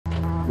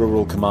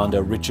Rural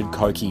Commander Richard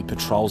Cokie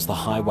patrols the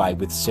highway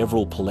with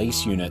several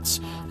police units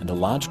and a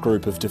large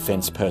group of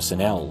defence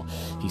personnel.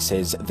 He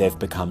says they've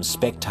become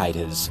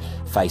spectators,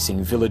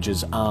 facing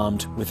villagers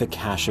armed with a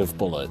cache of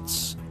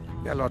bullets.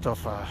 There are a lot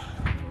of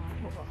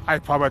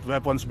high-powered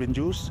weapons being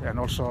used, and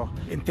also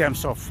in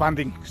terms of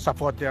funding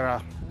support, there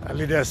are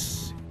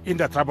leaders in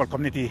the tribal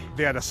community.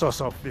 They are the source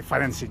of the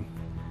financing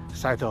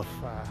side of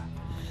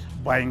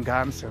buying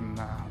guns and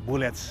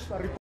bullets.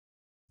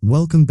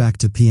 Welcome back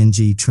to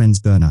PNG Trends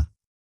Burner.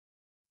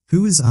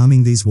 Who is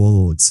arming these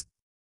warlords?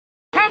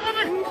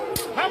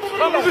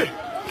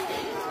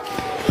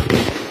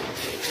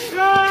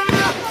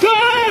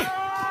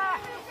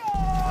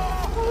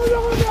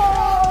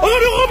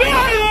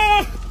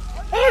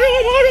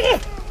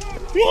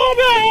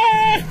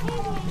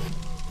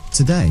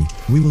 Today,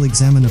 we will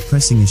examine a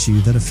pressing issue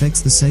that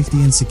affects the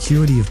safety and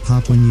security of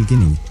Papua New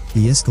Guinea,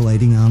 the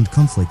escalating armed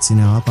conflicts in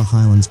our Upper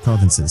Highlands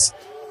provinces.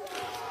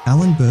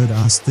 Alan Bird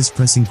asked this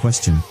pressing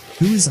question: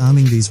 who is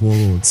arming these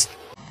warlords?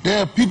 There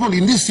are people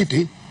in this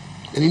city,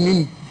 and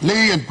in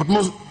Leh and Port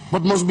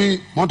Moresby,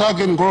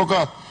 Montauk and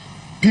Goroka,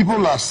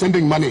 people are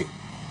sending money.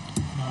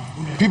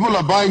 People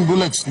are buying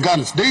bullets,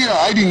 guns. They are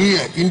hiding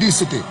here in this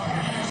city.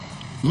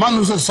 Man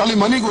who says, Salim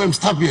Manigo am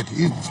stop yet.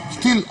 He's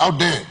still out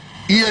there,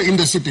 here in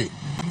the city,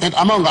 and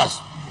among us.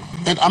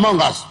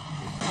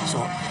 So,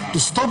 to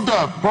stop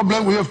the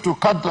problem, we have to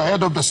cut the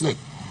head of the snake.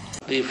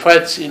 The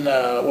fights in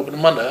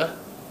Wabnamanda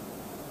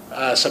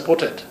are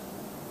supported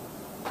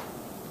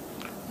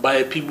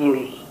by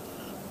people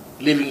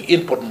living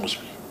in Port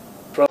Moresby.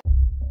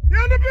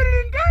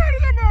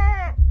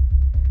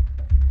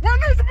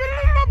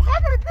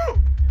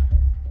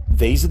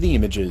 These are the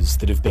images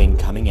that have been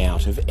coming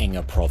out of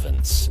ENGA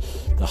province.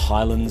 The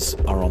highlands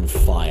are on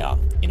fire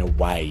in a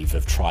wave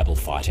of tribal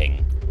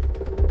fighting.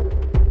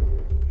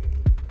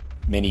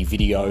 Many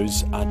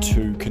videos are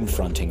too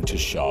confronting to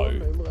show.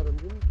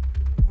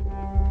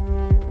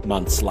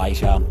 Months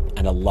later,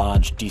 and a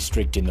large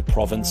district in the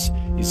province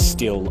is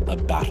still a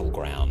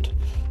battleground.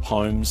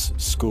 Homes,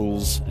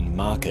 schools and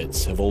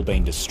markets have all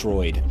been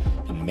destroyed,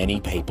 and many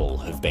people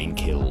have been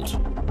killed.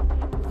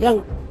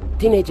 Young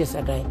teenagers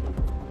are dying.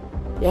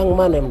 Young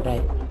men are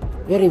dying.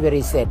 Very,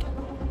 very sad.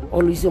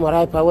 All these are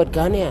high-powered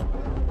guns here,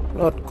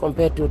 not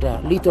compared to the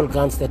lethal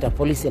guns that the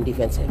police and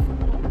defense have.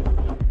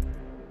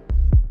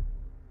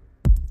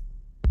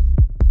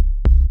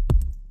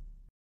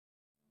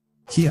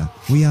 Here,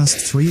 we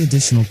asked 3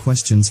 additional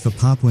questions for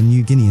Papua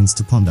New Guineans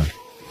to ponder.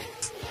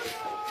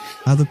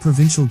 Are the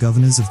provincial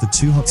governors of the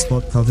 2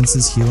 hotspot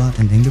provinces HELA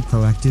and ENGA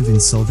proactive in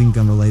solving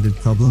gun-related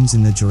problems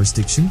in their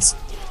jurisdictions?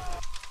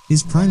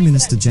 Is Prime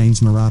Minister James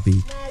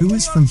Marape, who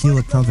is from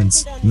HELA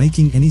province,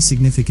 making any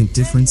significant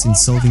difference in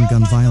solving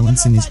gun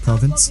violence in his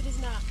province?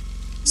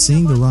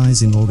 Seeing the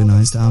rise in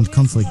organised armed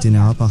conflict in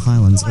our Upper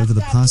Highlands over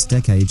the past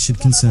decade should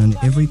concern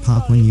every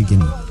Papua New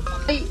Guinea.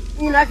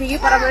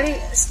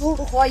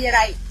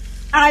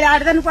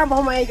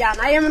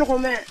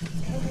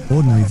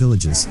 Ordinary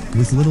villagers,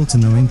 with little to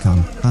no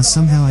income, are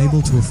somehow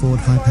able to afford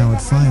high-powered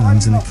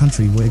firearms in a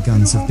country where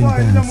guns have been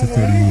banned for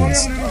 30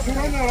 years.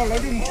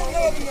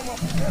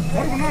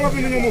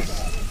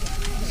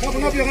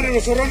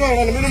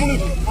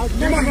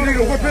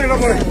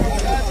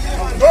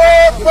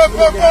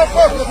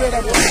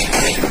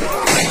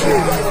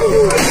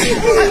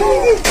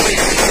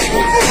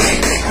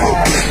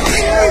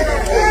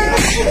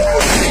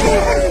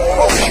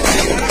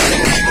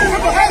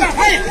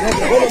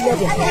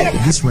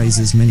 This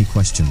raises many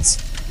questions.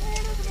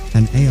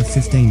 An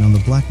AR-15 on the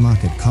black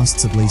market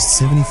costs at least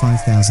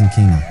 75,000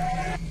 kina.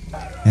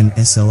 An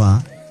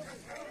SLR?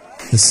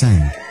 The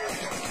same.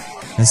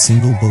 A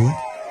single bullet?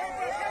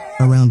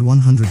 Around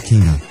 100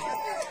 kina.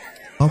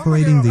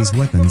 Operating these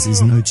weapons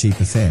is no cheap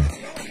affair.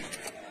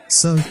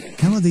 So,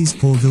 how are these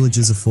poor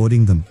villagers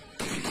affording them?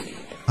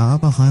 Our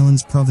Upper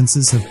Highlands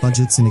provinces have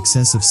budgets in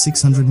excess of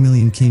 600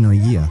 million kina a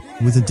year,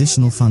 with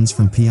additional funds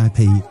from PIP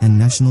and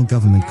national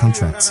government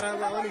contracts.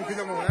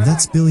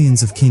 That's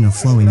billions of kina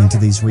flowing into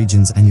these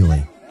regions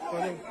annually.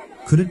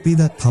 Could it be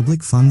that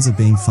public funds are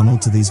being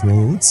funneled to these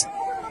warlords?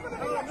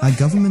 Are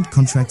government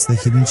contracts the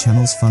hidden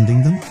channels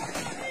funding them?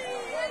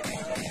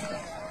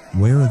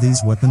 Where are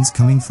these weapons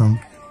coming from?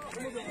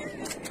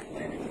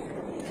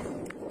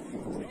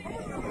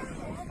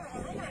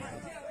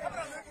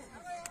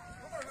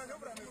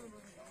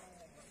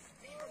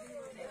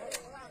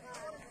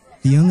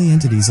 The only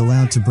entities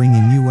allowed to bring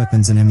in new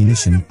weapons and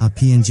ammunition are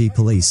PNG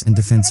police and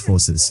defense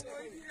forces.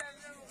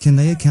 Can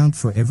they account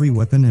for every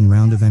weapon and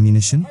round of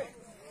ammunition?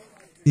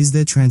 Is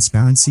there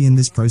transparency in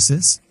this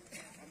process?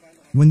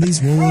 When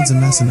these warlords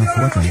amass enough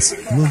weapons,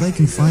 will they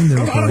confine their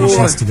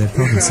operations to their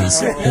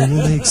provinces, or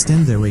will they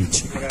extend their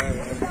reach?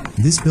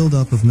 This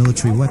build-up of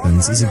military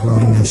weapons is a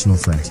growing national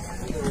threat.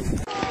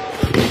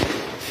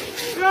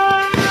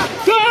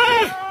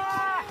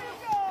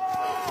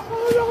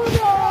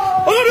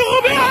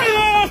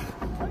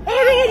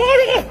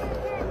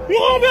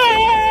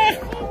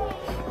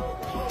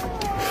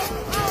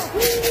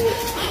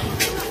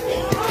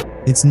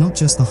 It's not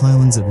just the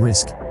highlands at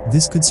risk.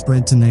 This could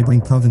spread to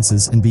neighboring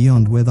provinces and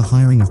beyond, where the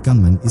hiring of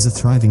gunmen is a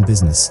thriving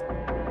business.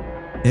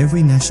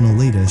 Every national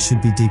leader should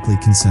be deeply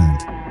concerned.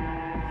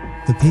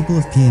 The people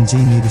of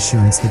PNG need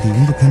assurance that the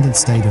independent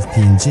state of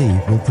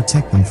PNG will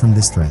protect them from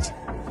this threat.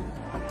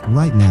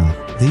 Right now,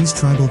 these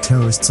tribal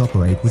terrorists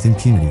operate with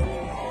impunity.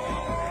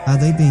 Are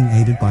they being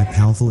aided by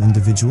powerful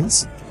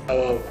individuals?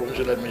 Our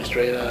provincial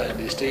administrator and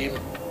his team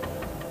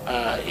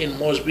in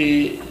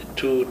Mosby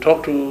to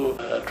talk to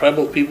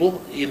tribal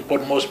people in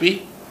Port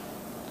Moresby.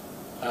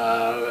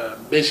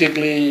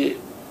 Basically,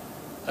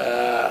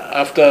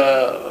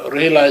 after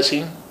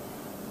realizing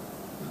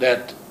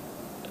that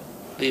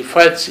the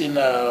fights in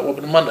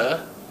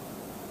Wabinamanda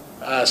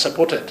are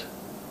supported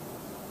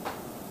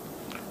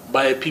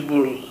by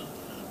people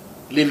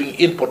living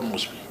in Port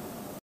Moresby.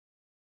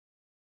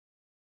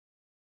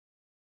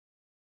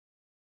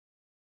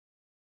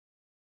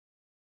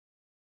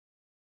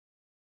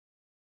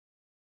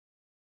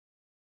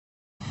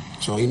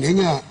 So in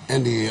ENGA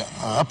and the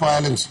Upper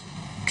Islands,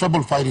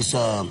 trouble fight is,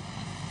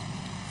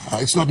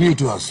 it's not new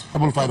to us.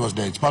 Trouble fight was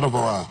there, it's part of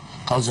our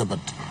culture, but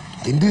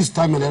in this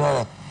time and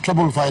era,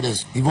 trouble fight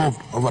has evolved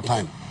over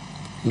time.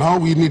 Now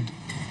we need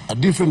a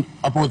different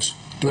approach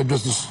to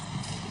address this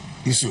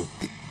issue.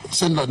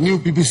 Send a new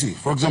PPC,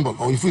 for example,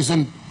 or if we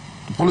send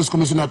the police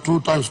commissioner 2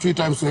 times, 3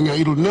 times to ENGA,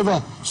 it will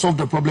never solve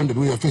the problem that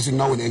we are facing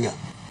now in ENGA.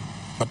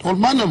 But all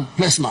man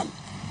place man,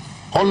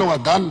 all know a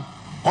gun,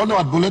 all know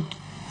a bullet,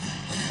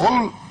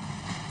 all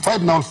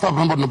fight now, stop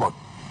number about.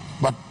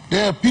 But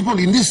there are people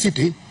in this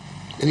city,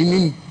 and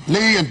in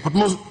Ley and Port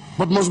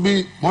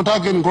Moresby,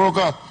 Montag and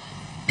Goroka,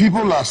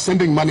 people are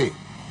sending money.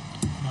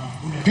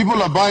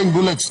 People are buying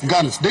bullets,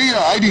 guns. They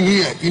are hiding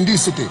here in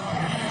this city.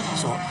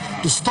 So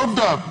to stop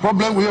the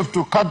problem, we have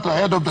to cut the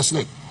head of the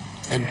snake.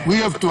 And we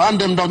have to hunt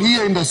them down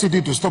here in the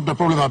city to stop the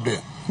problem up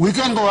there. We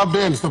can't go up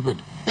there and stop it.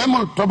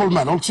 Emol trouble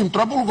man, all seem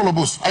trouble go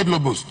bus, idle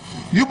bus.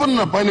 You put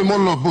a piney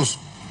more bus.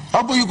 How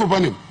about you go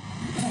find him?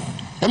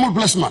 Emol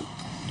bless man.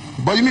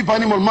 But you mean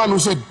Panimal man who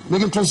said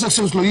making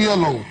transactions a year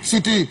long,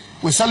 city,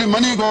 we're selling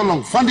money go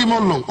along, fund him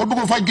all long, or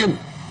go fight game.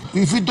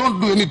 If we don't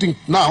do anything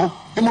now,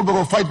 we'll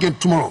go fight game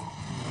tomorrow.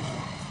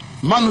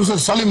 Man who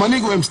says selling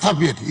money go and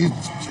stop yet. He's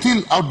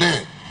still out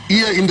there,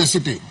 here in the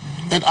city,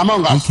 and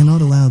among us. We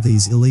cannot allow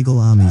these illegal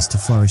armies to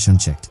flourish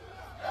unchecked.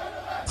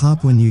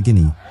 Papua New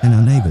Guinea and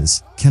our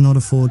neighbors cannot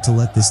afford to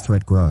let this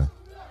threat grow.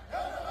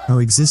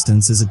 Our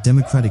existence as a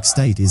democratic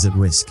state is at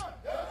risk.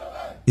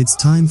 It's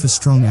time for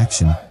strong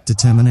action,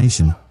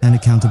 determination, and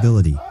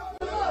accountability.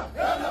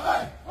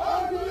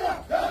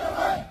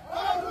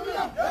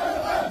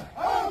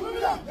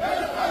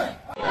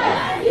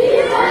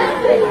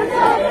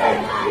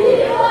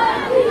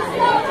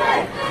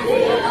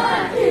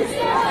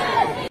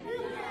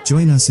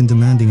 Join us in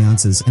demanding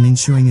answers and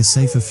ensuring a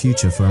safer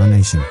future for our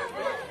nation.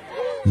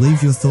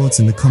 Leave your thoughts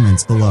in the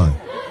comments below.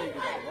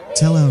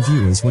 Tell our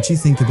viewers what you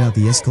think about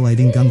the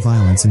escalating gun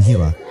violence in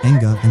HELA,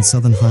 ENGA and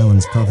Southern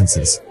Highlands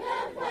provinces.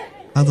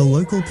 Are the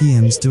local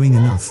PMs doing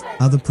enough?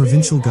 Are the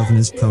provincial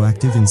governors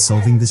proactive in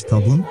solving this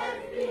problem?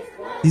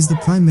 Is the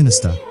Prime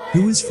Minister,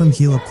 who is from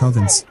HELA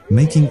province,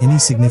 making any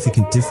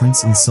significant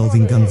difference in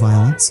solving gun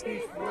violence?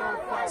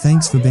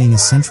 Thanks for being a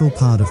central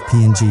part of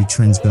PNG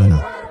Trends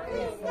Burner.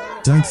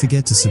 Don't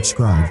forget to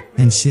subscribe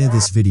and share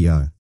this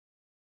video.